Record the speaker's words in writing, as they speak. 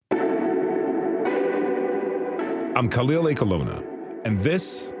I'm Khalil Ekalona, and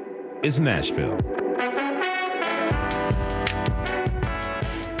this is Nashville.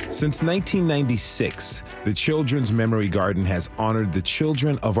 Since 1996, the Children's Memory Garden has honored the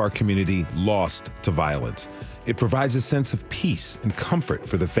children of our community lost to violence. It provides a sense of peace and comfort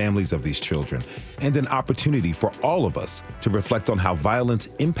for the families of these children and an opportunity for all of us to reflect on how violence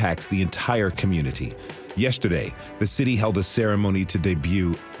impacts the entire community. Yesterday, the city held a ceremony to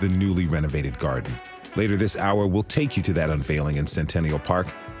debut the newly renovated garden. Later this hour, we'll take you to that unveiling in Centennial Park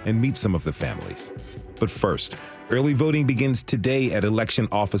and meet some of the families. But first, early voting begins today at election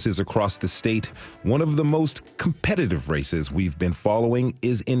offices across the state. One of the most competitive races we've been following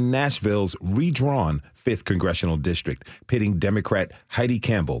is in Nashville's redrawn 5th Congressional District, pitting Democrat Heidi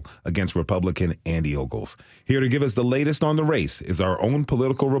Campbell against Republican Andy Ogles. Here to give us the latest on the race is our own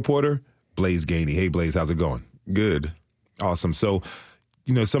political reporter, Blaze Gainey. Hey, Blaze, how's it going? Good. Awesome. So,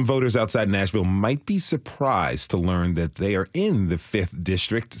 some voters outside Nashville might be surprised to learn that they are in the 5th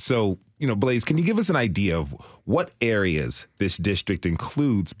District. So, Blaze, can you give us an idea of what areas this district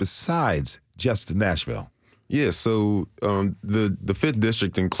includes besides just Nashville? Yeah, so the 5th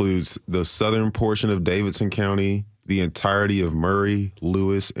District includes the southern portion of Davidson County, the entirety of Murray,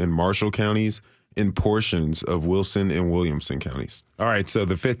 Lewis, and Marshall counties, and portions of Wilson and Williamson counties. All right, so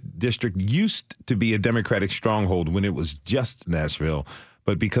the 5th District used to be a Democratic stronghold when it was just Nashville.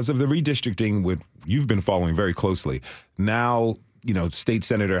 But because of the redistricting, which you've been following very closely, now, State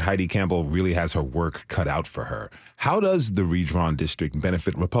Senator Heidi Campbell really has her work cut out for her. How does the redrawn district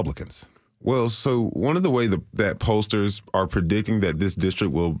benefit Republicans? Well, so one of the ways that pollsters are predicting that this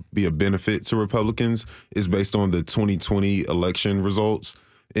district will be a benefit to Republicans is based on the 2020 election results.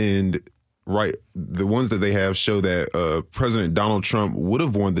 And the ones that they have show that President Donald Trump would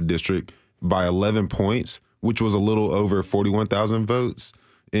have won the district by 11 points, which was a little over 41,000 votes.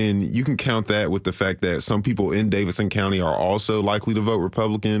 And you can count that with the fact that some people in Davidson County are also likely to vote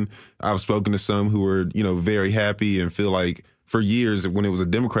Republican. I've spoken to some who are, very happy and feel like for years when it was a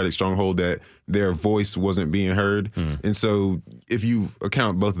Democratic stronghold that their voice wasn't being heard. And so if you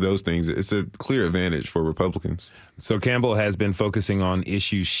account both of those things, it's a clear advantage for Republicans. So Campbell has been focusing on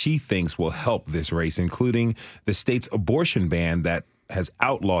issues she thinks will help this race, including the state's abortion ban that has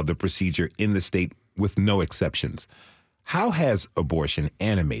outlawed the procedure in the state with no exceptions. How has abortion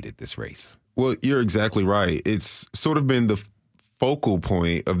animated this race? Well, you're exactly right. It's sort of been the focal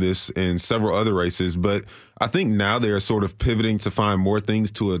point of this in several other races, but I think now they're sort of pivoting to find more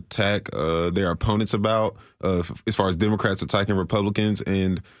things to attack their opponents about, as far as Democrats attacking Republicans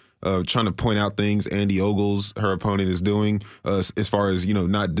and trying to point out things Andy Ogles, her opponent, is doing. As far as,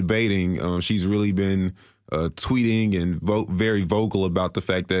 not debating, she's really been tweeting and very vocal about the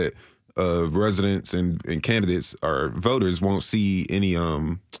fact that residents and candidates or voters won't see any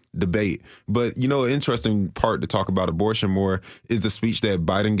debate. But, an interesting part to talk about abortion more is the speech that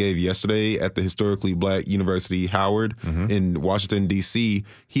Biden gave yesterday at the historically black University Howard in Washington, D.C.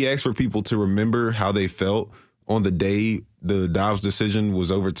 He asked for people to remember how they felt on the day the Dobbs decision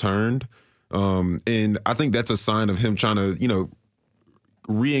was overturned. And I think that's a sign of him trying to,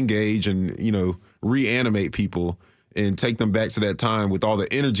 re-engage and, reanimate people and take them back to that time with all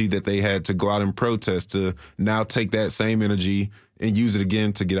the energy that they had to go out and protest, to now take that same energy and use it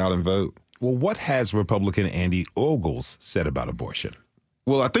again to get out and vote. Well, what has Republican Andy Ogles said about abortion?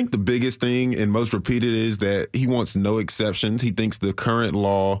 Well, I think the biggest thing and most repeated is that he wants no exceptions. He thinks the current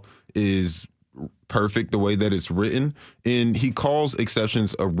law is perfect the way that it's written, and he calls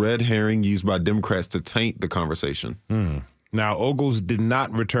exceptions a red herring used by Democrats to taint the conversation. Now, Ogles did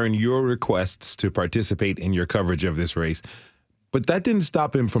not return your requests to participate in your coverage of this race, but that didn't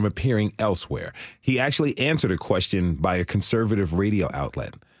stop him from appearing elsewhere. He actually answered a question by a conservative radio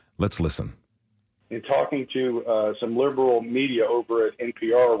outlet. Let's listen. And talking to some liberal media over at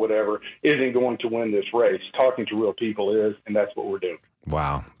NPR or whatever isn't going to win this race. Talking to real people is, and that's what we're doing.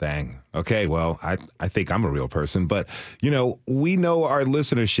 Wow, dang. Okay, well, I think I'm a real person, but, we know our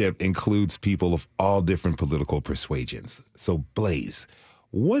listenership includes people of all different political persuasions. So, Blaze,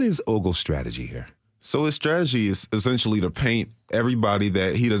 what is Ogle's strategy here? So his strategy is essentially to paint everybody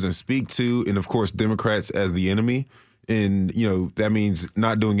that he doesn't speak to, and of course, Democrats as the enemy. And, that means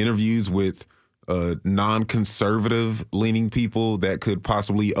not doing interviews with non-conservative leaning people that could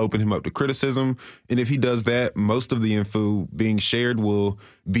possibly open him up to criticism. And if he does that, most of the info being shared will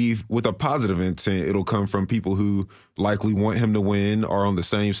be with a positive intent. It'll come from people who likely want him to win, are on the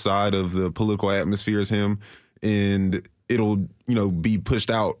same side of the political atmosphere as him. And it'll, be pushed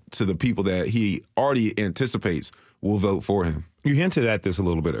out to the people that he already anticipates will vote for him. You hinted at this a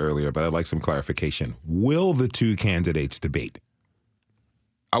little bit earlier, but I'd like some clarification. Will the two candidates debate?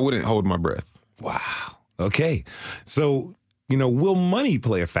 I wouldn't hold my breath. Wow. Okay. So, will money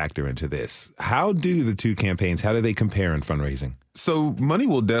play a factor into this? How do the two campaigns, how do they compare in fundraising? So money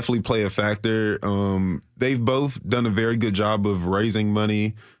will definitely play a factor. They've both done a very good job of raising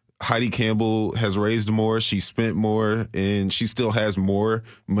money. Heidi Campbell has raised more, she spent more, and she still has more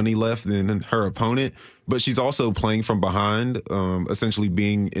money left than her opponent. But she's also playing from behind, essentially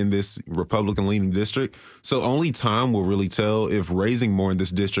being in this Republican-leaning district. So only time will really tell if raising more in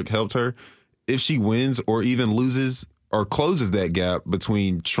this district helped her. If she wins or even loses or closes that gap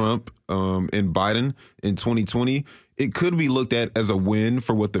between Trump and Biden in 2020, it could be looked at as a win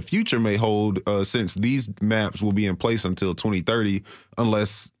for what the future may hold, since these maps will be in place until 2030,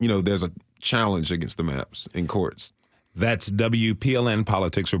 unless, there's a challenge against the maps in courts. That's WPLN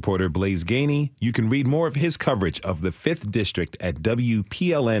politics reporter Blaise Gainey. You can read more of his coverage of the 5th District at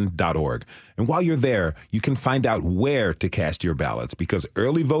WPLN.org. And while you're there, you can find out where to cast your ballots because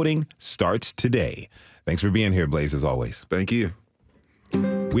early voting starts today. Thanks for being here, Blaise, as always. Thank you.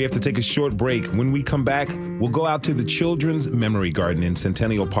 We have to take a short break. When we come back, we'll go out to the Children's Memory Garden in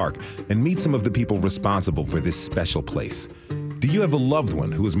Centennial Park and meet some of the people responsible for this special place. Do you have a loved one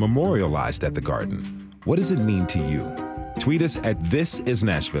who is memorialized at the garden? What does it mean to you? Tweet us at This Is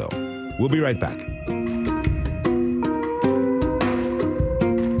Nashville. We'll be right back.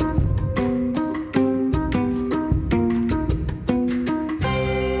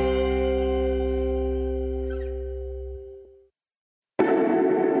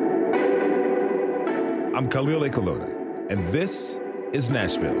 I'm Khalil Ekalota, and this is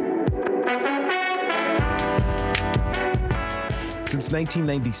Nashville. Since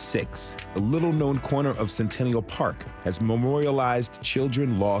 1996, a little-known corner of Centennial Park has memorialized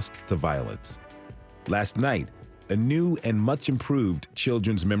children lost to violence. Last night, a new and much-improved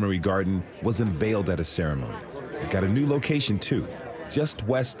Children's Memory Garden was unveiled at a ceremony. It got a new location, too, just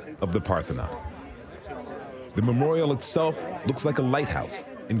west of the Parthenon. The memorial itself looks like a lighthouse,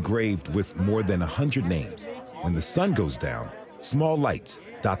 engraved with more than 100 names. When the sun goes down, small lights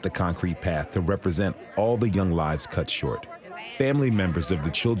dot the concrete path to represent all the young lives cut short. Family members of the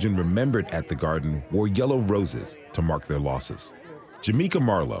children remembered at the garden wore yellow roses to mark their losses. Jamaica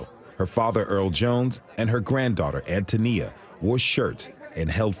Marlowe, her father Earl Jones, and her granddaughter Antonia wore shirts and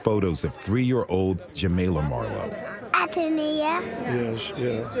held photos of 3-year-old Jamaica Marlowe. Antonia? Yes,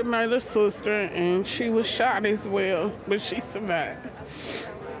 yeah. Jamaica's sister, and she was shot as well, but she survived.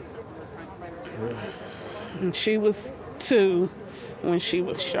 And she was 2 when she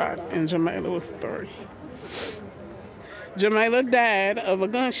was shot, and Jamaica was 3. Jamaica died of a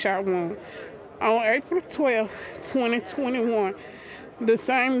gunshot wound on April 12, 2021. The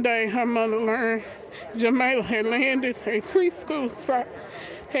same day her mother learned Jamaica had landed a preschool site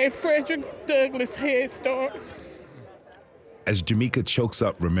at Frederick Douglass Head Start. As Jamaica chokes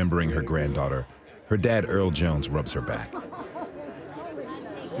up remembering her granddaughter, her dad Earl Jones rubs her back.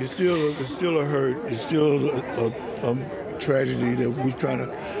 It's still a hurt. It's still a tragedy that we're trying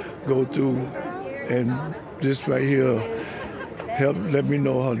to go through. And this right here helped let me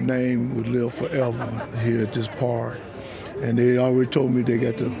know her name would live forever here at this park. And they already told me they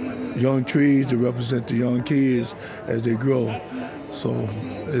got the young trees to represent the young kids as they grow. So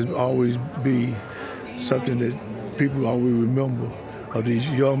it'll always be something that people always remember of these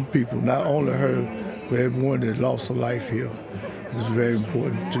young people, not only her, but everyone that lost a life here. It's very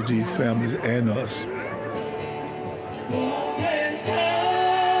important to these families and us.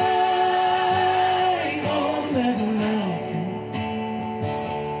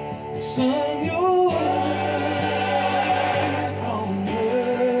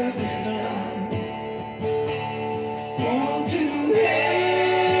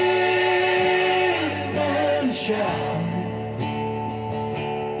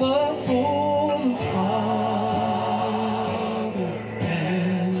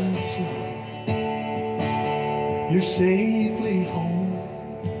 You're safely home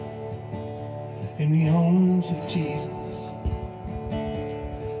in the arms of Jesus.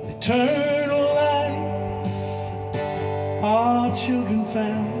 Eternal life our children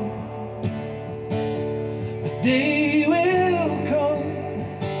found. The day will come,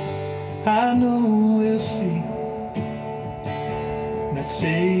 I know we'll see that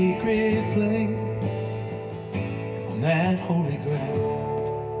sacred place on that holy ground.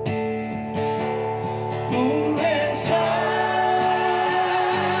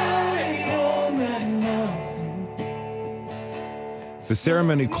 The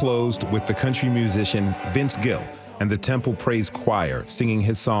ceremony closed with the country musician Vince Gill and the Temple Praise Choir singing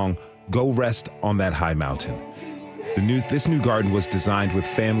his song, Go Rest on That High Mountain. This new garden was designed with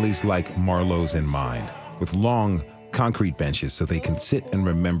families like Marlowe's in mind, with long concrete benches so they can sit and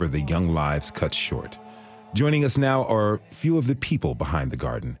remember the young lives cut short. Joining us now are a few of the people behind the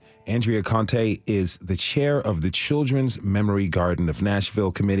garden. Andrea Conte is the chair of the Children's Memory Garden of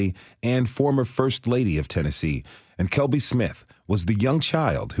Nashville Committee and former First Lady of Tennessee. And Kelby Smith was the young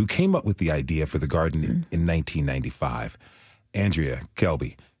child who came up with the idea for the garden in 1995. Andrea,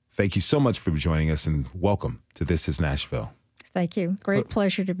 Kelby, thank you so much for joining us and welcome to This is Nashville. Thank you. Great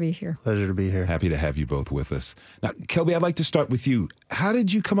pleasure to be here. Pleasure to be here. Happy to have you both with us. Now, Kelby, I'd like to start with you. How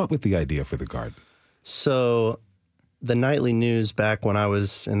did you come up with the idea for the garden? So the nightly news back when I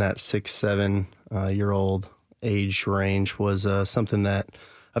was in that 6-7-year-old age range was something that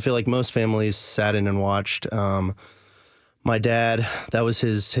I feel like most families sat in and watched. My dad, that was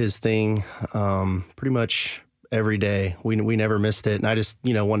his thing pretty much every day. We never missed it. And I just,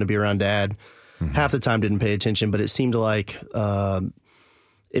 wanted to be around Dad. Mm-hmm. Half the time didn't pay attention, but it seemed like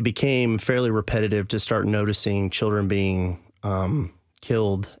it became fairly repetitive to start noticing children being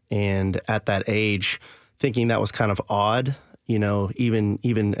killed, and at that age, thinking that was kind of odd,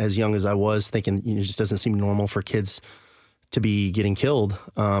 even as young as I was, thinking it just doesn't seem normal for kids to be getting killed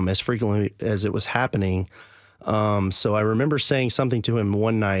as frequently as it was happening. So I remember saying something to him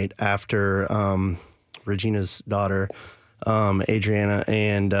one night after Regina's daughter, Adriana,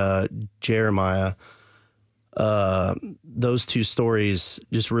 and Jeremiah. Those two stories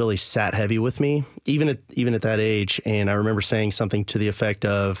just really sat heavy with me, even at that age. And I remember saying something to the effect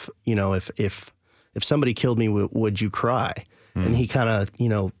of, if somebody killed me, would you cry? Mm. And he kind of,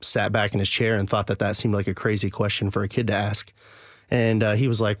 sat back in his chair and thought that seemed like a crazy question for a kid to ask. And he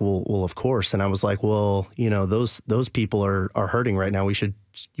was like, well, of course. And I was like, well, those people are hurting right now. We should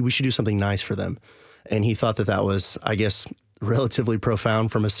do something nice for them. And he thought that was, I guess, relatively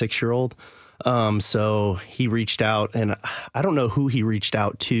profound from a 6-year-old. So he reached out, and I don't know who he reached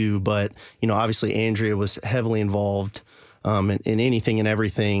out to, but, obviously Andrea was heavily involved in anything and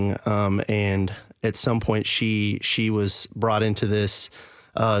everything. And at some point she was brought into this,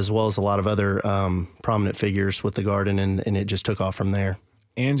 as well as a lot of other prominent figures with the garden, and it just took off from there.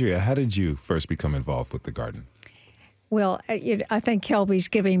 Andrea, how did you first become involved with the garden? Well, I think Kelby's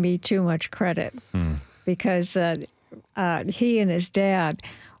giving me too much credit because he and his dad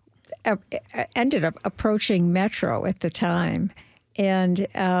ended up approaching Metro at the time, and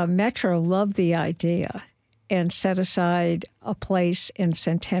Metro loved the idea and set aside a place in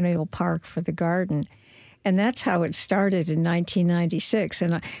Centennial Park for the garden. And that's how it started in 1996.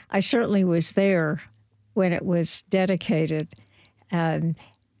 And I certainly was there when it was dedicated. And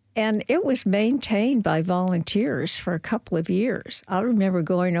it was maintained by volunteers for a couple of years. I remember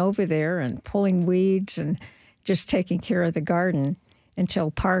going over there and pulling weeds and just taking care of the garden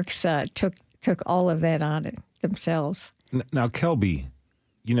until Parks took all of that on it themselves. Now, Kelby,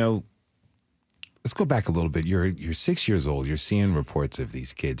 let's go back a little bit. You're 6 years old. You're seeing reports of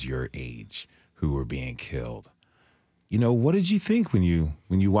these kids your age who were being killed. What did you think when you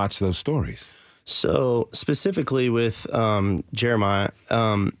watched those stories? So specifically with Jeremiah,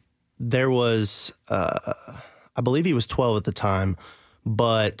 there was, I believe he was 12 at the time,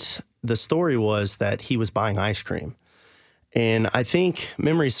 but the story was that he was buying ice cream. And I think,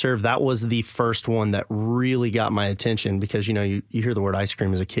 memory serve, that was the first one that really got my attention because, you hear the word ice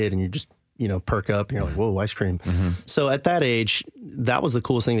cream as a kid and you just, perk up and you're like, whoa, ice cream. Mm-hmm. So at that age, that was the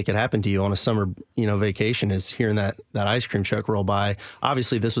coolest thing that could happen to you on a summer, vacation is hearing that ice cream truck roll by.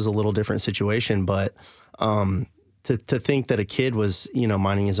 Obviously, this was a little different situation, but to think that a kid was,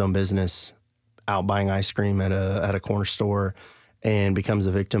 minding his own business, out buying ice cream at a corner store, and becomes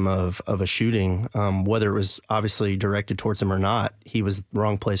a victim of a shooting, whether it was obviously directed towards him or not, he was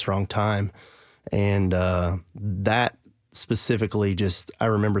wrong place, wrong time. And that specifically I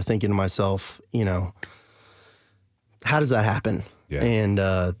remember thinking to myself, how does that happen? Yeah. And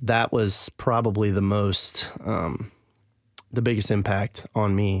that was probably the biggest impact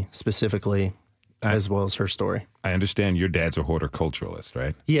on me specifically, as well as her story. I understand your dad's a horticulturalist,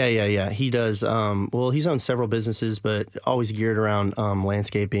 right? Yeah. He does. He's owned several businesses, but always geared around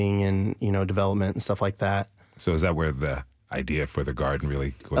landscaping and, development and stuff like that. So is that where the idea for the garden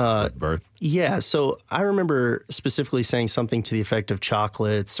really was birthed? Yeah. So I remember specifically saying something to the effect of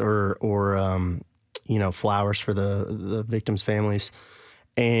chocolates or flowers for the victims' families.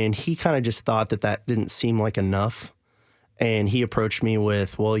 And he kind of just thought that didn't seem like enough. And he approached me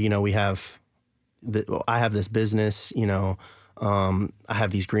with, I have this business, I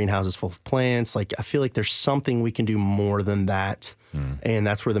have these greenhouses full of plants. Like, I feel like there's something we can do more than that. Mm. And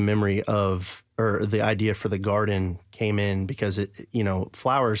that's where the memory of, or the idea for the garden came in, because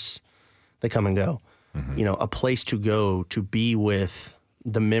flowers, they come and go. Mm-hmm. A place to go to be with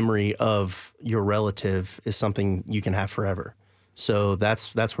the memory of your relative is something you can have forever. So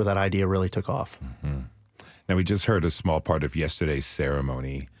that's where that idea really took off. Mm-hmm. Now, we just heard a small part of yesterday's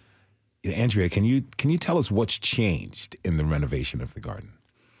ceremony. Andrea, can you tell us what's changed in the renovation of the garden?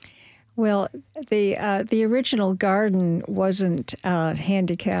 Well, the original garden wasn't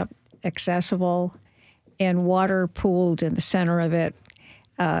handicap accessible, and water pooled in the center of it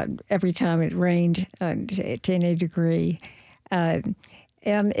every time it rained to any degree. And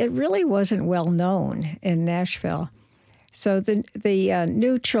it really wasn't well known in Nashville. So the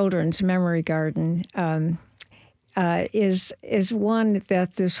new children's memory garden is one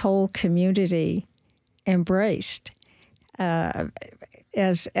that this whole community embraced.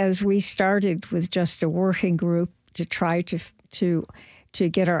 As we started with just a working group to try to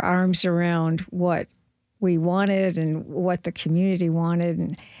get our arms around what we wanted and what the community wanted,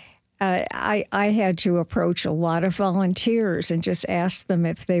 and I had to approach a lot of volunteers and just ask them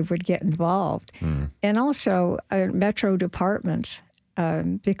if they would get involved, and also Metro departments,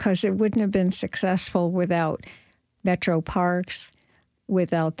 because it wouldn't have been successful without Metro Parks,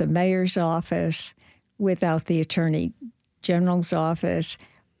 without the mayor's office, without the attorney general's office,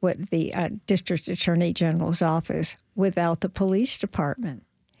 with the district attorney general's office, without the police department.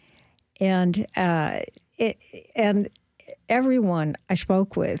 And and everyone I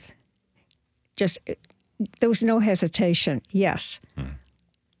spoke with, there was no hesitation. Yes,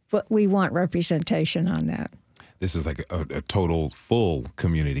 but we want representation on that. This is like a total, full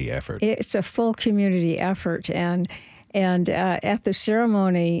community effort. It's a full community effort, and at the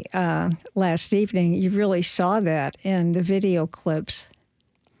ceremony last evening, you really saw that in the video clips.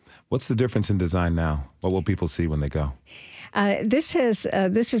 What's the difference in design now? What will people see when they go? This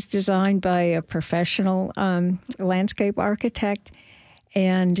is designed by a professional landscape architect,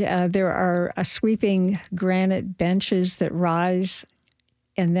 and there are sweeping granite benches that rise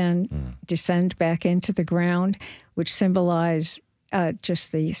and then descend back into the ground, which symbolize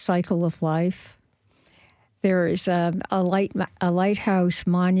just the cycle of life. There is a lighthouse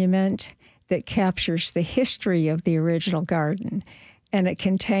monument that captures the history of the original garden, and it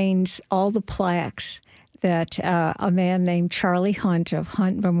contains all the plaques that a man named Charlie Hunt of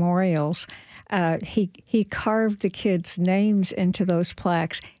Hunt Memorials, he carved the kids' names into those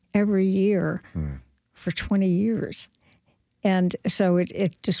plaques every year for 20 years. And so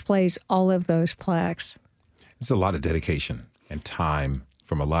it displays all of those plaques. It's a lot of dedication and time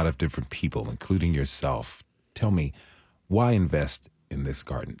from a lot of different people, including yourself. Tell me, why invest in this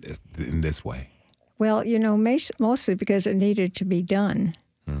garden in this way? Well, mostly because it needed to be done.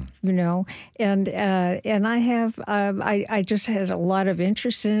 And I have I just had a lot of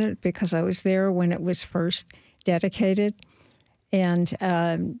interest in it because I was there when it was first dedicated, and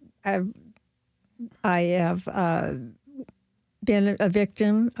I have been a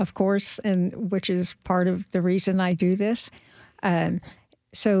victim, of course, and which is part of the reason I do this.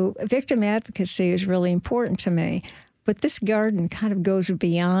 So victim advocacy is really important to me, but this garden kind of goes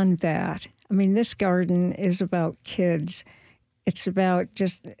beyond that. I mean, this garden is about kids. It's about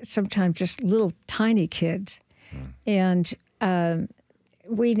sometimes just little tiny kids. And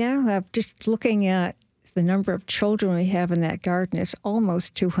we now have, just looking at the number of children we have in that garden, it's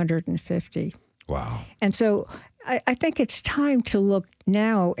almost 250. Wow. And so I think it's time to look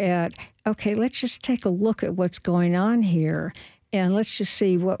now at, okay, let's just take a look at what's going on here, and let's just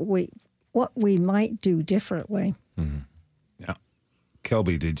see what we might do differently. Now,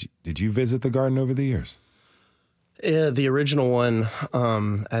 Kelby, did you visit the garden over the years? Yeah, the original one,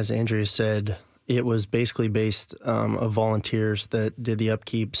 as Andrea said, it was basically based of volunteers that did the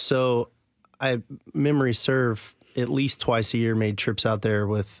upkeep. So memory serve, at least twice a year, made trips out there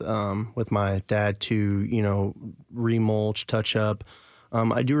with my dad to, remulch, touch up.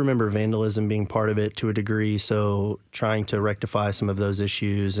 I do remember vandalism being part of it to a degree, so trying to rectify some of those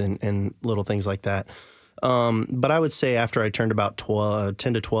issues and little things like that. But I would say after I turned about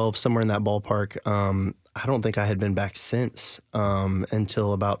 10 to 12, somewhere in that ballpark, I don't think I had been back since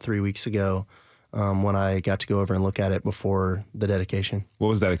until about 3 weeks ago when I got to go over and look at it before the dedication. What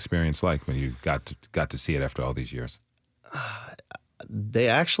was that experience like when you got to see it after all these years? They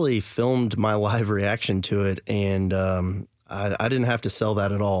actually filmed my live reaction to it, and I didn't have to sell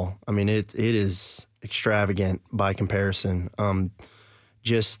that at all. I mean, it is extravagant by comparison.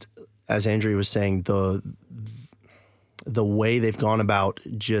 Just as Andrea was saying, the way they've gone about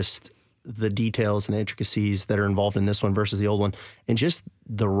just the details and the intricacies that are involved in this one versus the old one, and just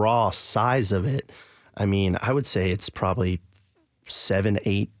the raw size of it. I mean, I would say it's probably 7,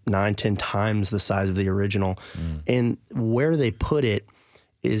 8, 9, 10 times the size of the original. And where they put it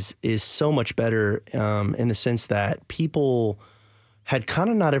is so much better in the sense that people had kind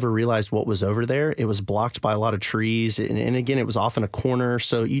of not ever realized what was over there. It was blocked by a lot of trees. And again, it was off in a corner.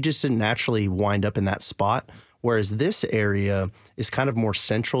 So you just didn't naturally wind up in that spot. Whereas this area is kind of more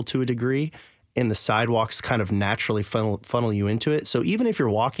central to a degree, and the sidewalks kind of naturally funnel you into it. So even if you're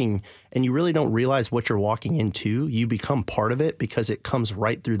walking and you really don't realize what you're walking into, you become part of it because it comes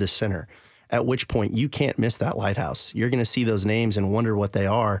right through the center, at which point you can't miss that lighthouse. You're going to see those names and wonder what they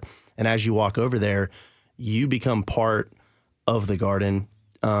are. And as you walk over there, you become part of the garden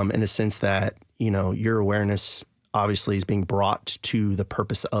in a sense that, your awareness obviously is being brought to the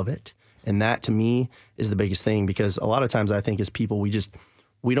purpose of it. And that to me is the biggest thing, because a lot of times I think as people,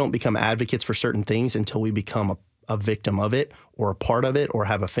 we don't become advocates for certain things until we become a victim of it or a part of it or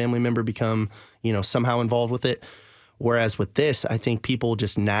have a family member become, somehow involved with it. Whereas with this, I think people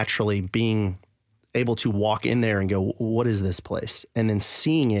just naturally being able to walk in there and go, what is this place? And then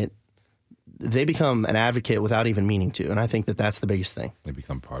seeing it, they become an advocate without even meaning to. And I think that that's the biggest thing. They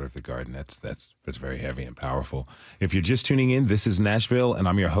become part of the garden. That's very heavy and powerful. If you're just tuning in, this is Nashville, and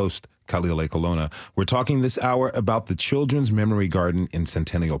I'm your host, Khalil A. Colonna. We're talking this hour about the Children's Memory Garden in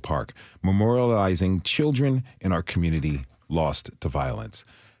Centennial Park, memorializing children in our community lost to violence.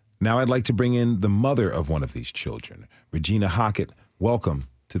 Now I'd like to bring in the mother of one of these children, Regina Hockett. Welcome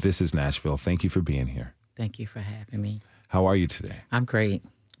to This is Nashville. Thank you for being here. Thank you for having me. How are you today? I'm great.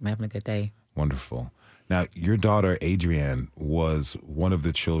 I'm having a good day. Wonderful. Now, your daughter, Adrienne, was one of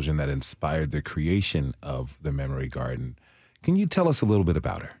the children that inspired the creation of the Memory Garden. Can you tell us a little bit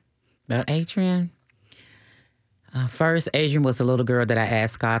about her? About Adrienne? First, Adrienne was a little girl that I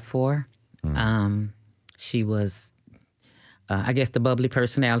asked God for. She was, I guess the bubbly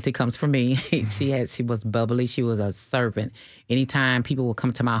personality comes from me. She was bubbly. She was a servant. Anytime people would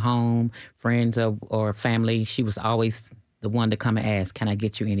come to my home, friends or family, she was always the one to come and ask, can I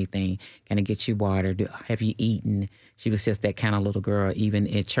get you anything? Can I get you water? Have you eaten? She was just that kind of little girl. Even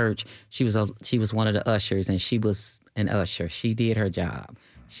in church, she was one of the ushers, and she was an usher. She did her job.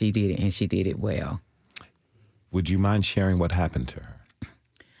 She did it, and she did it well. Would you mind sharing what happened to her?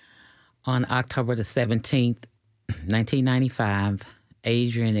 On October the 17th, 1995,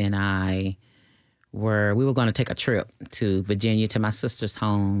 Adrienne and I we were going to take a trip to Virginia to my sister's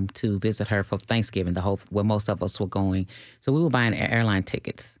home to visit her for Thanksgiving, where most of us were going. So we were buying airline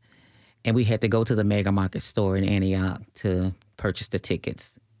tickets, and we had to go to the Mega Market store in Antioch to purchase the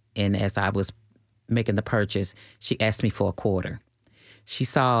tickets. And as I was making the purchase, she asked me for a quarter. She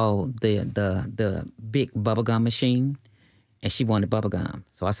saw the big bubblegum machine, and she wanted bubblegum.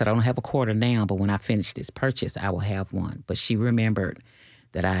 So I said, I don't have a quarter now, but when I finish this purchase, I will have one. But she remembered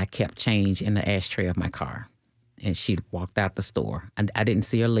that I kept change in the ashtray of my car. And she walked out the store. I didn't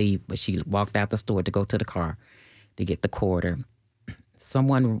see her leave, but she walked out the store to go to the car to get the quarter.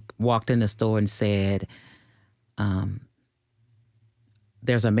 Someone walked in the store and said,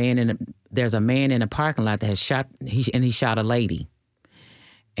 there's a man in the parking lot that has shot, he shot a lady.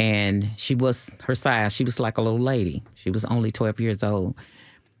 And she was her size. She was like a little lady. She was only 12 years old.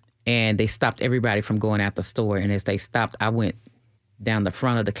 And they stopped everybody from going out the store. And as they stopped, I went down the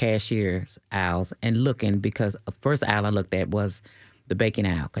front of the cashier's aisles and looking, because the first aisle I looked at was the baking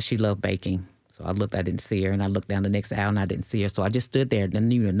aisle, because she loved baking. So I didn't see her, and I looked down the next aisle and I didn't see her. So I just stood there,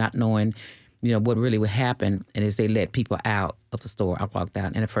 not knowing, what really would happen. And as they let people out of the store, I walked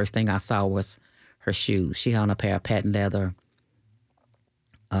out, and the first thing I saw was her shoes. She had on a pair of patent leather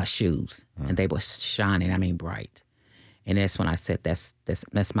shoes, and they were shining, bright. And that's when I said, that's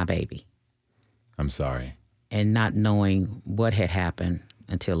my baby. I'm sorry. And not knowing what had happened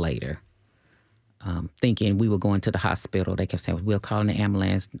until later, thinking we were going to the hospital. They kept saying, we'll call the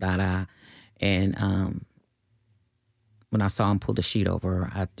ambulance, And when I saw him pull the sheet over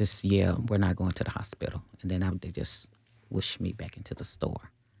her, I just yelled, we're not going to the hospital. And then they just whooshed me back into the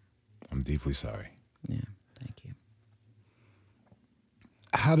store. I'm deeply sorry. Yeah, thank you.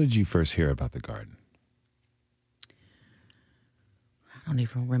 How did you first hear about the garden? I don't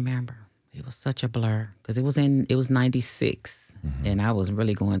even remember. It was such a blur, because it was 96, and I was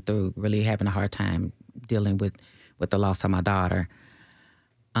really having a hard time dealing with the loss of my daughter.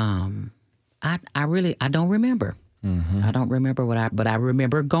 I don't remember. I don't remember but I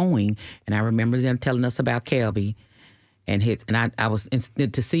remember going, and I remember them telling us about Kelby and I was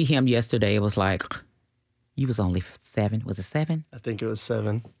to see him yesterday. It was like, you was only 7. Was it 7? I think it was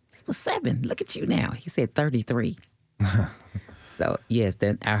 7. It was 7. Look at you now. He said 33. So, yes,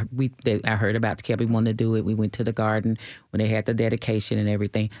 I heard about Kelby wanting to do it. We went to the garden when they had the dedication and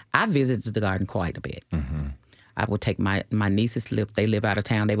everything. I visited the garden quite a bit. I would take my nieces, they live out of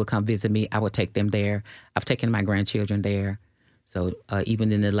town. They would come visit me. I would take them there. I've taken my grandchildren there. So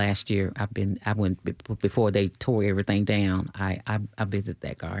even in the last year, I went before they tore everything down. I visit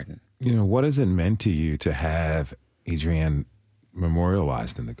that garden. You know, what has it meant to you to have Adrienne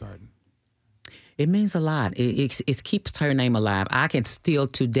memorialized in the garden? It means a lot. It keeps her name alive. I can still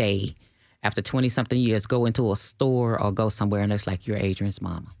today, after 20-something years, go into a store or go somewhere and it's like, you're Adrienne's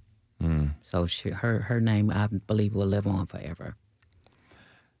mama. So her name, I believe, will live on forever.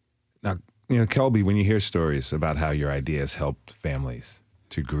 Now, you know, Kelby, when you hear stories about how your ideas helped families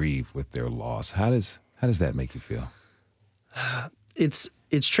to grieve with their loss, how does that make you feel? It's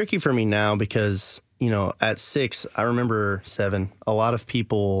tricky for me now because, you know, at 6, I remember 7, a lot of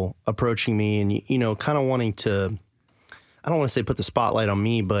people approaching me and, you know, kind of wanting to, I don't want to say put the spotlight on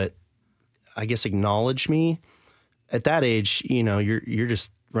me, but I guess acknowledge me. At that age, you know, you're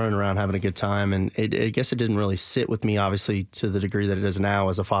just running around having a good time. And I guess it didn't really sit with me, obviously, to the degree that it does now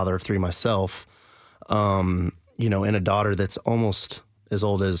as a father of 3 myself, you know, and a daughter that's almost as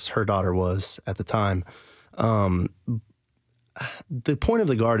old as her daughter was at the time. The point of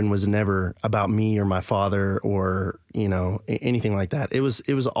the garden was never about me or my father or, you know, anything like that. It was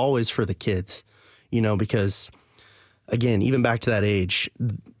always for the kids, you know, because, again, even back to that age,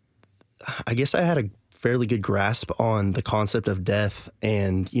 I guess I had a fairly good grasp on the concept of death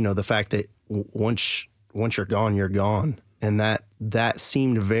and, you know, the fact that once you're gone, you're gone. And that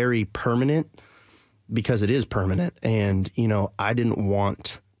seemed very permanent because it is permanent. And, you know, I didn't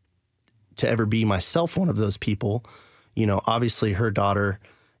want to ever be myself one of those people. You know, obviously her daughter,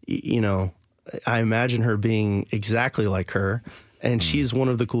 you know, I imagine her being exactly like her. And she's one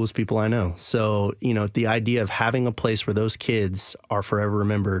of the coolest people I know. So, you know, the idea of having a place where those kids are forever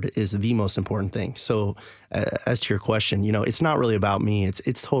remembered is the most important thing. So as to your question, you know, it's not really about me.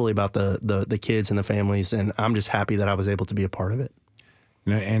 It's totally about the kids and the families. And I'm just happy that I was able to be a part of it.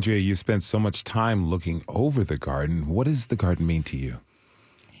 You know, Andrea, you've spent so much time looking over the garden. What does the garden mean to you?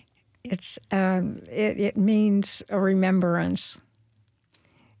 It means a remembrance.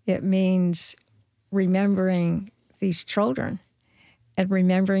 It means remembering these children and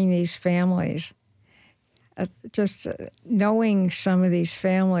remembering these families. Just knowing some of these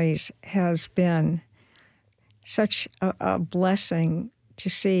families has been such a blessing to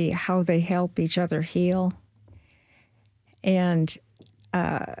see how they help each other heal and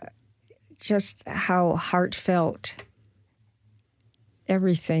just how heartfelt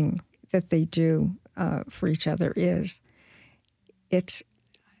everything that they do for each other is. It's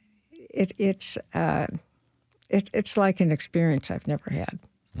like an experience I've never had.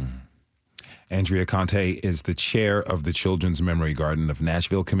 Andrea Conte is the chair of the Children's Memory Garden of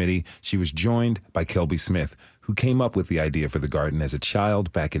Nashville Committee. She was joined by Kelby Smith, who came up with the idea for the garden as a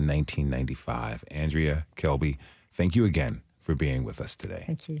child back in 1995. Andrea, Kelby, thank you again for being with us today.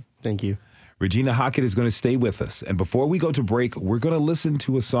 Thank you. Thank you. Regina Hockett is going to stay with us. And before we go to break, we're going to listen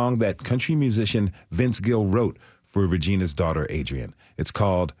to a song that country musician Vince Gill wrote for Regina's daughter, Adrienne. It's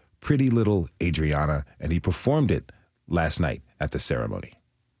called Pretty Little Adriana, and he performed it last night at the ceremony.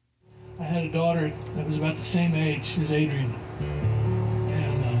 I had a daughter that was about the same age as Adrienne.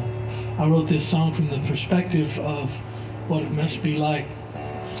 And I wrote this song from the perspective of what it must be like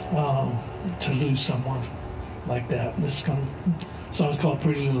to lose someone like that. This song's called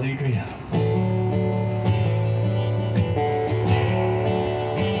Pretty Little Adriana.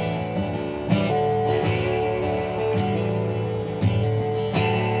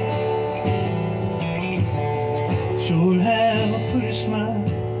 Sure have a pretty smile.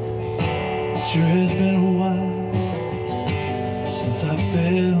 It sure has been a while since I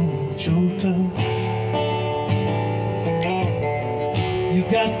felt your touch. You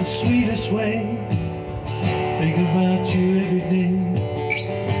got the sweetest way. Think about you every day.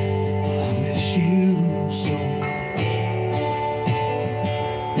 I miss you so much.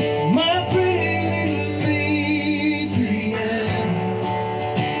 My pretty little Adriana,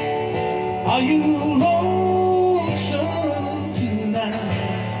 are you lonesome tonight?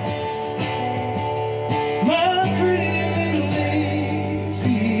 My pretty little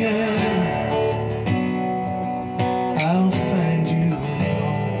Adriana, I'll find you when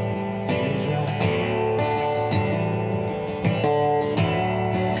all feels right.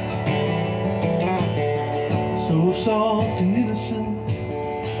 So soft and innocent,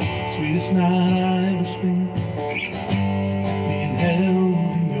 sweetest night I ever spent, being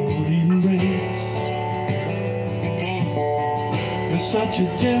held in your embrace. You're such a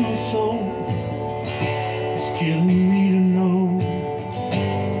gentle soul, it's killing me to know,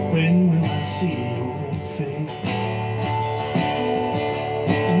 when will I see your face?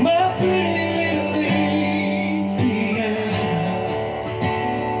 My pretty little Adriana,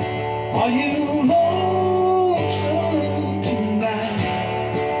 are you lonesome tonight?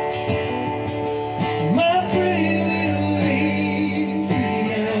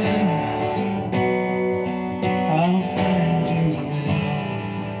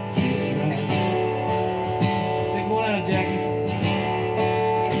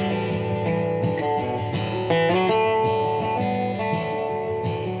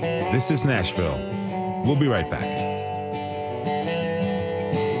 This is Nashville. We'll be right back.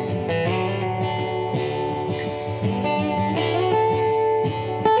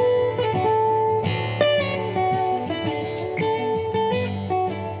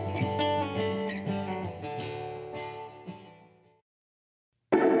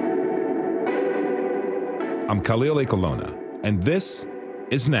 I'm Khalil Ekolona, and this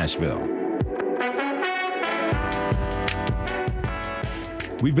is Nashville.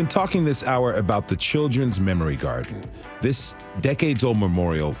 We've been talking this hour about the Children's Memory Garden, this decades-old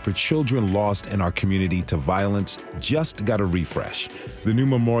memorial for children lost in our community to violence just got a refresh. The new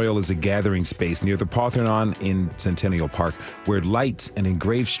memorial is a gathering space near the Parthenon in Centennial Park where lights and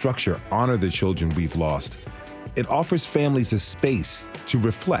engraved structure honor the children we've lost. It offers families a space to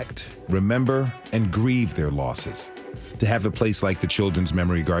reflect, remember, and grieve their losses. To have a place like the Children's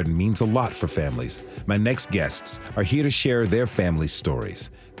Memory Garden means a lot for families. My next guests are here to share their family's stories.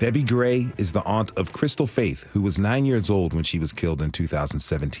 Debbie Gray is the aunt of Crystal Faith, who was 9 years old when she was killed in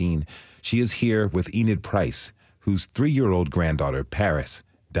 2017. She is here with Enid Price, whose 3-year-old granddaughter, Paris,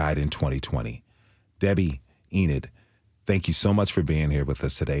 died in 2020. Debbie, Enid, thank you so much for being here with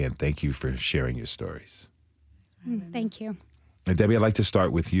us today, and thank you for sharing your stories. Thank you. And Debbie, I'd like to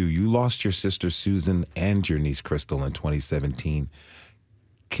start with you. You lost your sister Susan and your niece Crystal in 2017.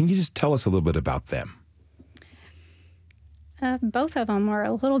 Can you just tell us a little bit about them? Both of them were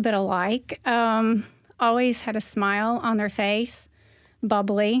a little bit alike. Always had a smile on their face,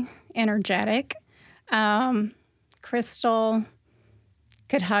 bubbly, energetic. Crystal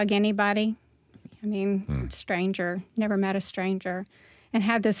could hug anybody. I mean, stranger, never met a stranger, and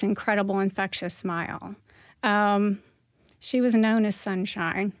had this incredible infectious smile. She was known as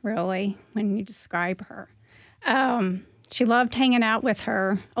Sunshine, really, when you describe her. She loved hanging out with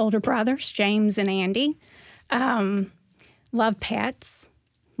her older brothers, James and Andy. Loved pets,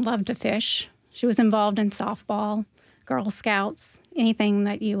 loved to fish. She was involved in softball, Girl Scouts, anything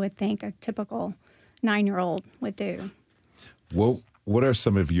that you would think a typical 9-year-old would do. Well, what are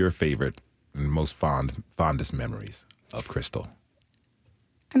some of your favorite and most fondest memories of Crystal?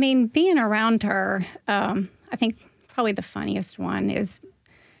 I mean, being around her, I think probably the funniest one is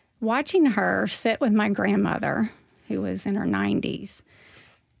watching her sit with my grandmother, who was in her 90s.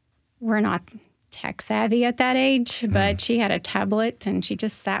 We're not tech savvy at that age, but she had a tablet, and she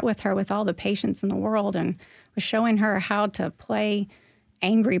just sat with her with all the patience in the world and was showing her how to play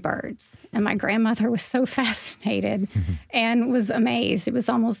Angry Birds. And my grandmother was so fascinated and was amazed. It was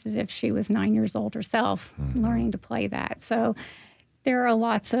almost as if she was 9 years old herself, learning to play that. So there are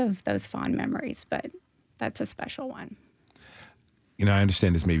lots of those fond memories, but that's a special one. You know, I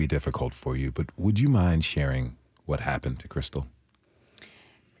understand this may be difficult for you, but would you mind sharing what happened to Crystal?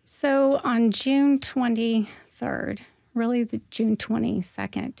 So on June 23rd, really the June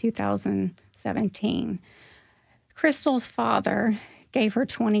 22nd, 2017, Crystal's father gave her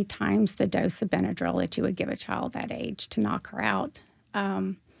 20 times the dose of Benadryl that you would give a child that age to knock her out.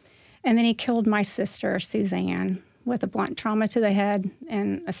 And then he killed my sister, Suzanne, with a blunt trauma to the head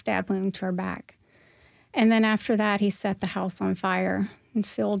and a stab wound to her back. And then after that, he set the house on fire and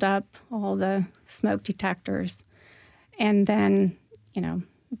sealed up all the smoke detectors. And then,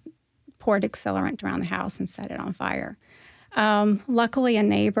 poured accelerant around the house and set it on fire. Luckily, a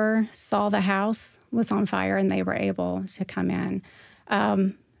neighbor saw the house was on fire, and they were able to come in,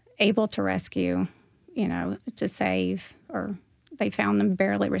 able to rescue, to save, or they found them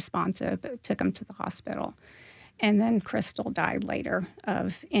barely responsive, but took them to the hospital. And then Crystal died later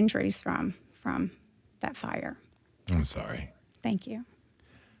of injuries from that fire. I'm sorry. Thank you.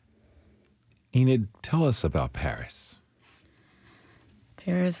 Enid, tell us about Paris.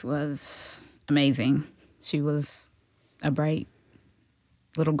 Paris was amazing. She was a bright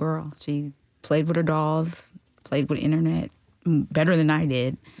little girl. She played with her dolls, played with internet better than I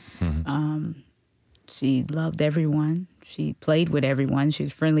did. She loved everyone. She played with everyone. She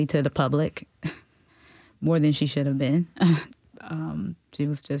was friendly to the public, more than she should have been. She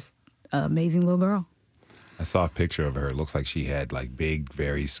was just an amazing little girl. I saw a picture of her. It looks like she had big,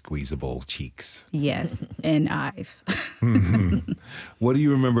 very squeezable cheeks. Yes, and eyes. What do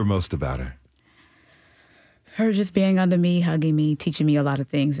you remember most about her? Her just being under me, hugging me, teaching me a lot of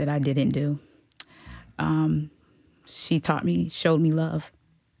things that I didn't do. She taught me, showed me love.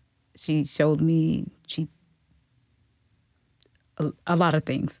 She showed me a lot of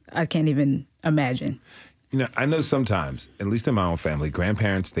things I can't even imagine. I know sometimes, at least in my own family,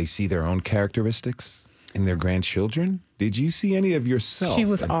 grandparents, they see their own characteristics in their grandchildren. Did you see any of yourself? She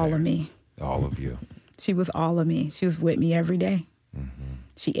was all of me. All of you. She was all of me. She was with me every day.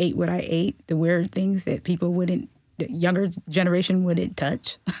 She ate what I ate, the weird things that the younger generation wouldn't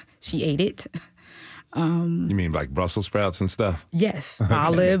touch. She ate it. You mean like Brussels sprouts and stuff? Yes,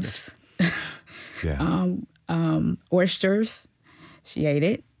 olives, Yeah. oysters. She ate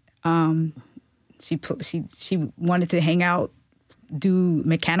it. She wanted to hang out, do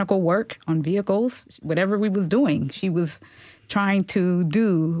mechanical work on vehicles, whatever we was doing. She was trying to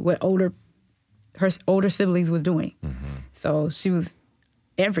do what her older siblings was doing. Mm-hmm. So she was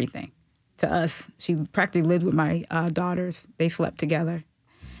everything to us. She practically lived with my daughters. They slept together.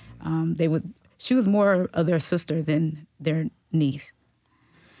 She was more of their sister than their niece.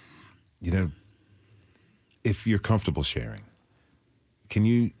 You know, if you're comfortable sharing, can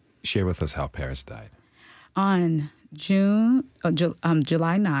you share with us how Paris died? On July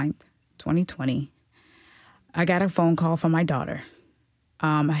 9th, 2020, I got a phone call from my daughter.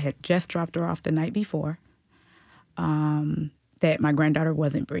 I had just dropped her off the night before, that my granddaughter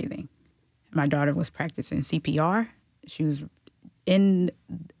wasn't breathing. My daughter was practicing CPR. She was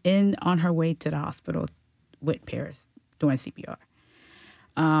on her way to the hospital with Paris doing CPR.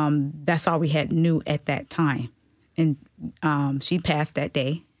 That's all we knew at that time. And she passed that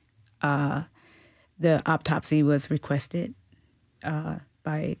day. The autopsy was requested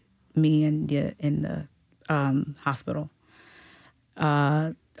by me in the hospital.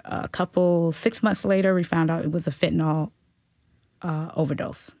 6 months later, we found out it was a fentanyl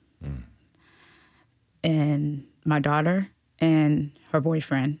overdose. Mm. And my daughter and her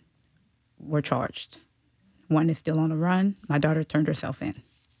boyfriend were charged. One is still on the run. My daughter turned herself in.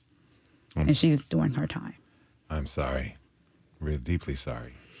 And she's doing her time. I'm sorry. Really deeply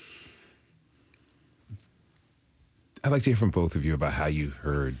sorry. I'd like to hear from both of you about how you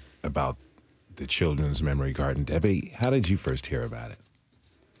heard about the Children's Memory Garden. Debbie, how did you first hear about it?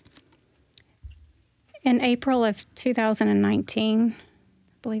 In April of 2019, I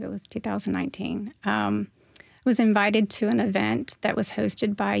believe it was 2019, I was invited to an event that was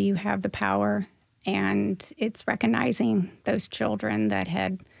hosted by You Have the Power, and it's recognizing those children that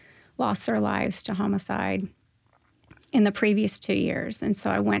had lost their lives to homicide in the previous 2 years. And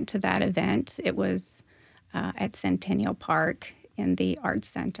so I went to that event. It was at Centennial Park in the Arts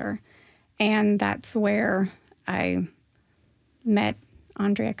Center. And that's where I met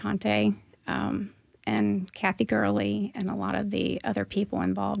Andrea Conte and Kathy Gurley and a lot of the other people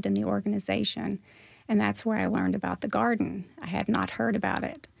involved in the organization. And that's where I learned about the garden. I had not heard about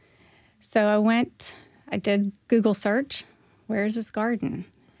it. So I did Google search, where is this garden?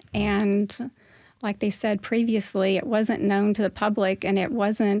 And like they said previously, it wasn't known to the public and it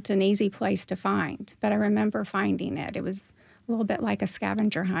wasn't an easy place to find. But I remember finding it. It was a little bit like a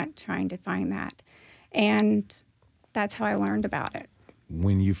scavenger hunt trying to find that. And that's how I learned about it.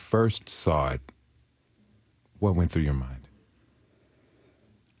 When you first saw it, what went through your mind?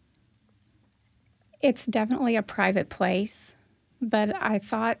 It's definitely a private place, but I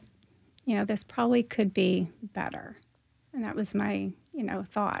thought, this probably could be better. And that was my,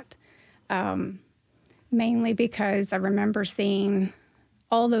 thought. Mainly because I remember seeing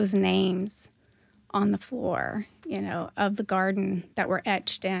all those names on the floor, of the garden that were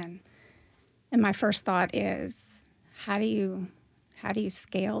etched in. And my first thought is, how do you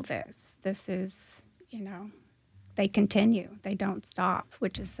scale this? This is, they continue. They don't stop,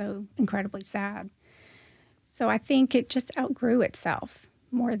 which is so incredibly sad. So I think it just outgrew itself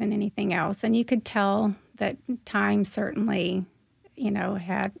more than anything else. And you could tell that time certainly,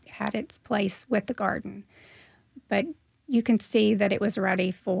 had its place with the garden. But you can see that it was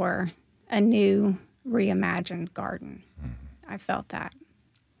ready for a new, reimagined garden. Mm-hmm. I felt that.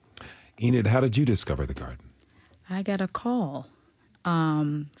 Enid, how did you discover the garden? I got a call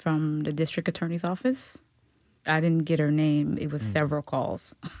from the district attorney's office. I didn't get her name. It was several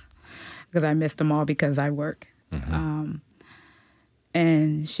calls because I missed them all because I work. Mm-hmm.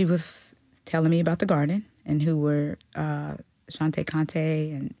 And she was telling me about the garden and who were Shante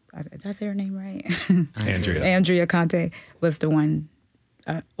Conte and did I say her name right? Andrea Conte was the one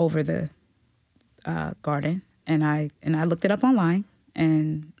over the garden, and I looked it up online,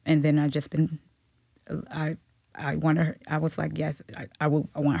 and then I just been I wanted her. I was like, yes, I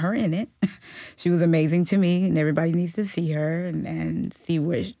want her in it. She was amazing to me, and everybody needs to see her and see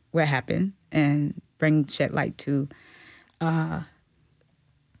what happened and shed light to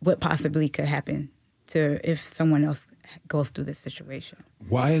what possibly could happen to if someone else goes through this situation.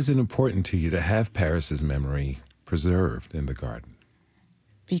 Why is it important to you to have Paris's memory preserved in the garden?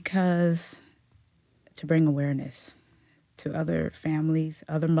 Because to bring awareness to other families,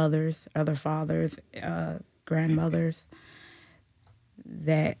 other mothers, other fathers, grandmothers,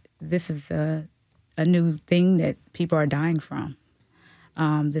 that this is a new thing that people are dying from.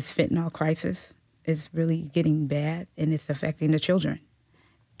 This fentanyl crisis is really getting bad, and it's affecting the children.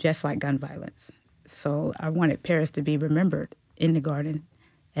 just like gun violence. So I wanted Paris to be remembered in the garden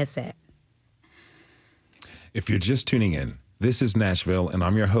as that. If you're just tuning in, this is Nashville, and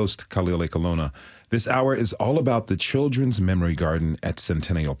I'm your host, Khalil Ekalona. This hour is all about the Children's Memory Garden at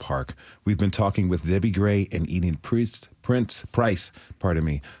Centennial Park. We've been talking with Debbie Gray and Enid Price,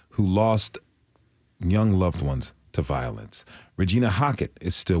 who lost young loved ones to violence. Regina Hockett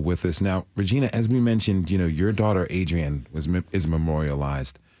is still with us. Now, Regina, as we mentioned, your daughter Adrienne is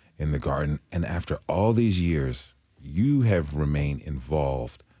memorialized in the garden, and after all these years, you have remained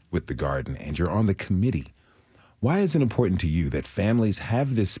involved with the garden, and you're on the committee. Why is it important to you that families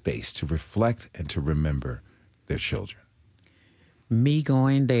have this space to reflect and to remember their children? Me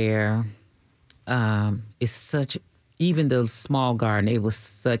going there is such, even the small garden, it was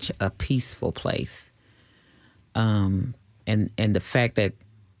such a peaceful place. And the fact that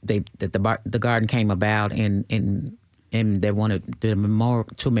the garden came about and they wanted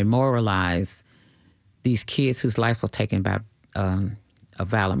to memorialize these kids whose lives were taken by a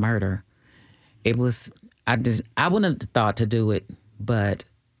violent murder. It was, I wouldn't have thought to do it, but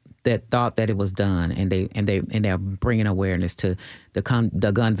that thought that it was done, and they're bringing awareness to the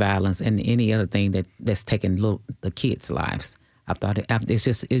gun violence and any other thing that's taking the kids' lives. I thought it's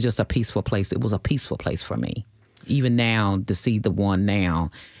just a peaceful place. It was a peaceful place for me. Even now, to see the one now,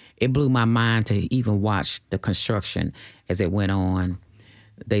 it blew my mind to even watch the construction as it went on.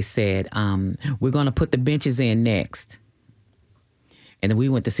 They said, we're going to put the benches in next. And then we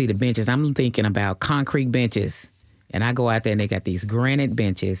went to see the benches. I'm thinking about concrete benches. And I go out there and they got these granite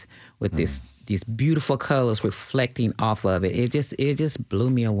benches with these beautiful colors reflecting off of it. It just blew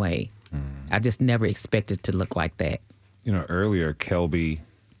me away. I just never expected it to look like that. Earlier, Kelby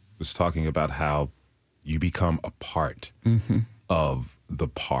was talking about how you become a part of the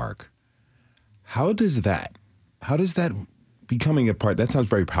park. How does that becoming a part, that sounds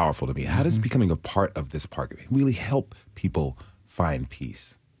very powerful to me. How does becoming a part of this park really help people find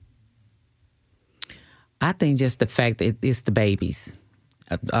peace? I think just the fact that it's the babies.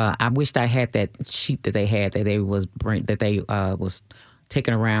 I wished I had that sheet that they had that they was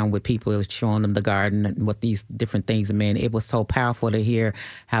taking around with people, showing them the garden and what these different things meant. It was so powerful to hear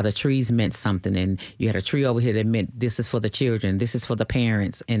how the trees meant something, and you had a tree over here that meant this is for the children, this is for the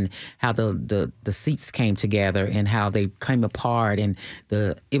parents, and how the seats came together and how they came apart, and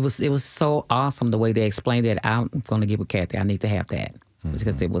it was so awesome the way they explained it. I'm going to get with Kathy. I need to have that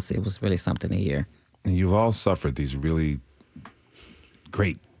because it was really something to hear. And you've all suffered these really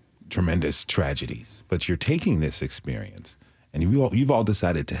great, tremendous tragedies, but you're taking this experience and you've all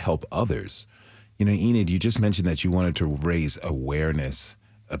decided to help others. Enid, you just mentioned that you wanted to raise awareness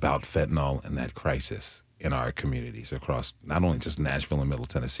about fentanyl and that crisis in our communities across not only just Nashville and Middle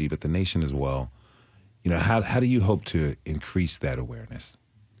Tennessee, but the nation as well. How do you hope to increase that awareness?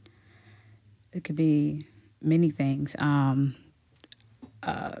 It could be many things. I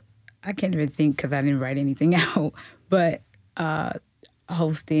can't even think because I didn't write anything out, but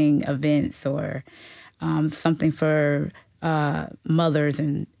hosting events or something for mothers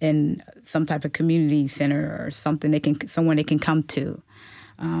and some type of community center or something someone they can come to.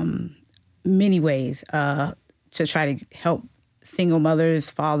 Many ways to try to help single mothers,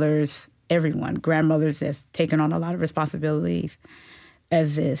 fathers, everyone, grandmothers that's taken on a lot of responsibilities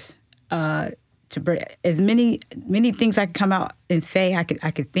as this. To bring as many things I can come out and say I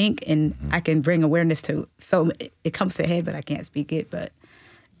could think and I can bring awareness to. So it comes to head, but I can't speak it. But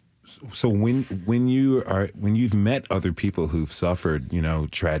so when you've met other people who've suffered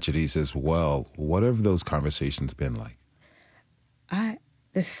tragedies as well, what have those conversations been like?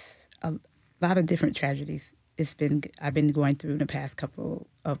 There's a lot of different tragedies. I've been going through in the past couple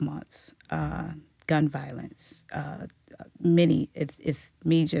of months. Gun violence. Many. It's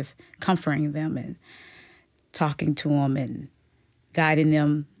me just comforting them and talking to them and guiding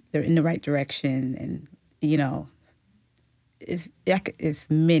them. They're in the right direction, and it's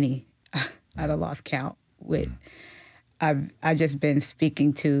many. I'd have lost count. I just been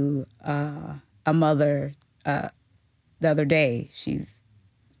speaking to a mother the other day. She's,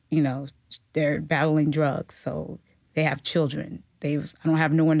 they're battling drugs, so they have children. I don't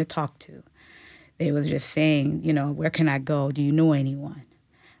have no one to talk to. They was just saying, where can I go? Do you know anyone?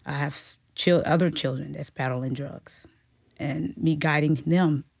 I have other children that's battling drugs, and me guiding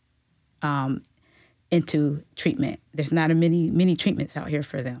them into treatment. There's not many treatments out here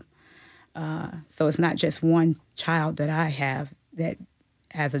for them. So it's not just one child that I have that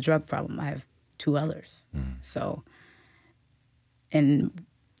has a drug problem. I have two others. So, and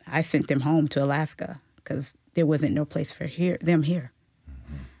I sent them home to Alaska because there wasn't no place for them here.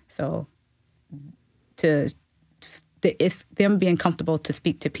 So to it's them being comfortable to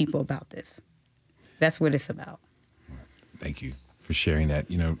speak to people about this. That's what it's about. Thank you for sharing that.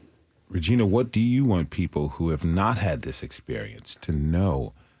 Regina, what do you want people who have not had this experience to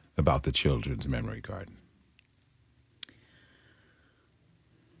know about the Children's Memory Garden?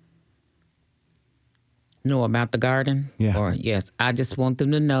 Know about the garden? Yeah. Yes, I just want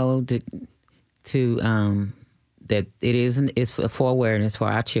them to know that it's for awareness for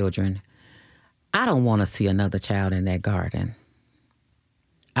our children. I don't want to see another child in that garden.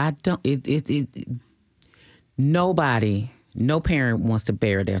 I don't. Nobody, no parent wants to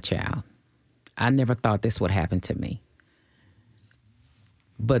bury their child. I never thought this would happen to me.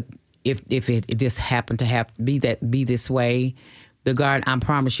 But if it just happened to be this way, the garden, I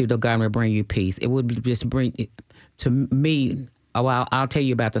promise you, the garden will bring you peace. It would just bring to me. I'll tell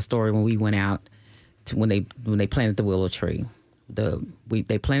you about the story when we went out when they planted the willow tree.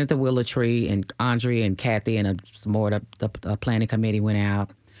 They planted the willow tree, and Andre and Kathy and some more of the planning committee went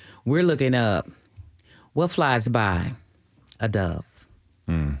out. We're looking up. What flies by? A dove.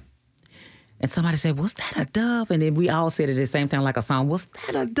 Mm. And somebody said, "Was that a dove?" And then we all said it at the same time like a song. Was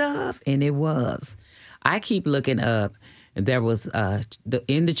that a dove? And it was. I keep looking up, and there was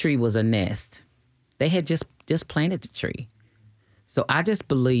in the tree was a nest. They had just planted the tree. So I just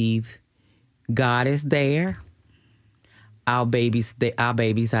believe God is there. Our babies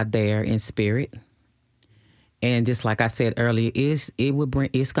are there in spirit. And just like I said earlier, it's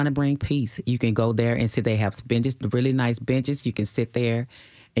going to bring peace. You can go there and sit. They have benches, really nice benches. You can sit there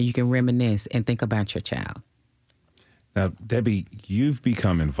and you can reminisce and think about your child. Now, Debbie, you've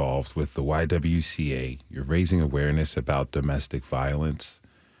become involved with the YWCA. You're raising awareness about domestic violence.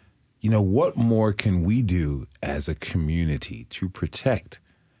 What more can we do as a community to protect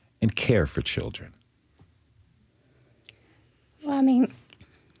and care for children? Well,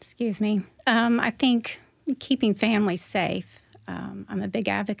 excuse me. I think keeping families safe. I'm a big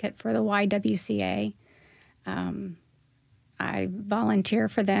advocate for the YWCA. I volunteer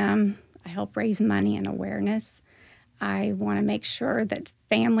for them. I help raise money and awareness. I want to make sure that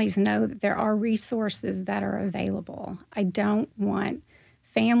families know that there are resources that are available. I don't want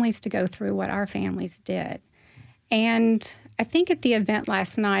families to go through what our families did. And I think at the event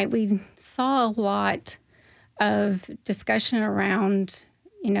last night, we saw a lot of discussion around,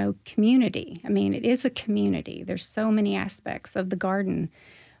 community. It is a community. There's so many aspects of the garden,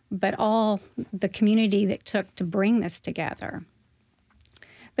 but all the community that took to bring this together.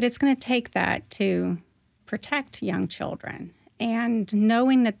 But it's going to take that to protect young children, and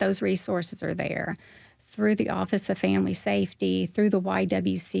knowing that those resources are there through the Office of Family Safety, through the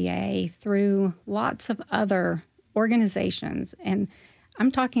YWCA, through lots of other organizations. And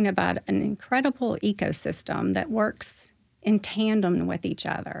I'm talking about an incredible ecosystem that works in tandem with each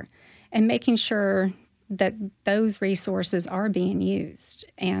other, and making sure that those resources are being used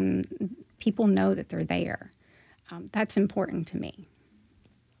and people know that they're there. That's important to me.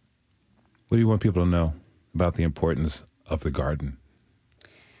 What do you want people to know about the importance of the garden?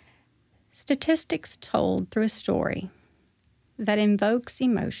 Statistics told through a story that invokes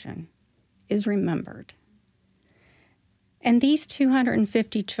emotion is remembered. And these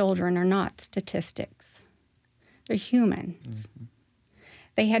 250 children are not statistics. They're humans. Mm-hmm.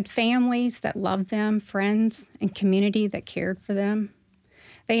 They had families that loved them, friends and community that cared for them.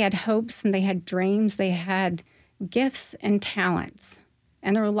 They had hopes and they had dreams. They had gifts and talents.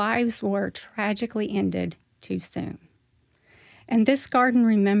 And their lives were tragically ended too soon. And this garden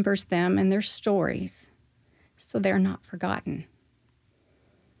remembers them and their stories, so they're not forgotten.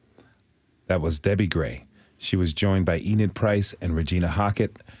 That was Debbie Gray. She was joined by Enid Price and Regina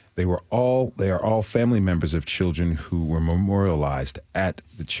Hockett. They are all family members of children who were memorialized at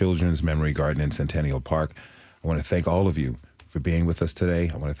the Children's Memory Garden in Centennial Park. I want to thank all of you for being with us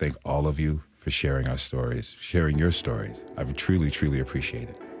today. I want to thank all of you for sharing our stories, sharing your stories. I've truly, truly appreciate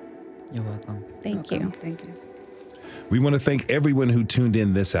it. You're welcome. Thank you. Thank you. We want to thank everyone who tuned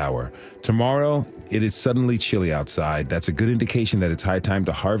in this hour. Tomorrow, it is suddenly chilly outside. That's a good indication that it's high time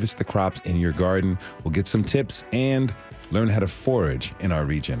to harvest the crops in your garden. We'll get some tips and learn how to forage in our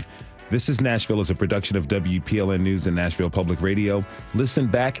region. This is Nashville is a production of WPLN News and Nashville Public Radio. Listen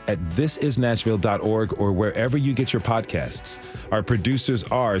back at thisisnashville.org or wherever you get your podcasts. Our producers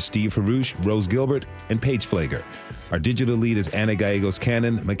are Steve Harouche, Rose Gilbert, and Paige Flager. Our digital lead is Anna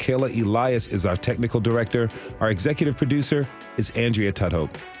Gallegos-Cannon. Michaela Elias is our technical director. Our executive producer is Andrea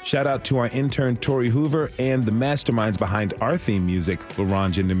Tudhope. Shout out to our intern, Tori Hoover, and the masterminds behind our theme music,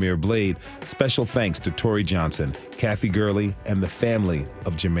 LaRonge and Namir Blade. Special thanks to Tori Johnson, Kathy Gurley, and the family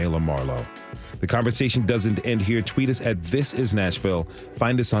of Jamela Marlowe. The conversation doesn't end here. Tweet us at This Is Nashville.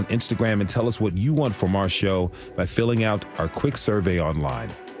 Find us on Instagram and tell us what you want from our show by filling out our quick survey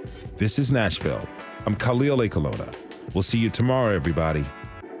online. This is Nashville. I'm Khalil Ekalona. We'll see you tomorrow, everybody,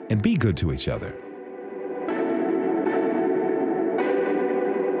 and be good to each other.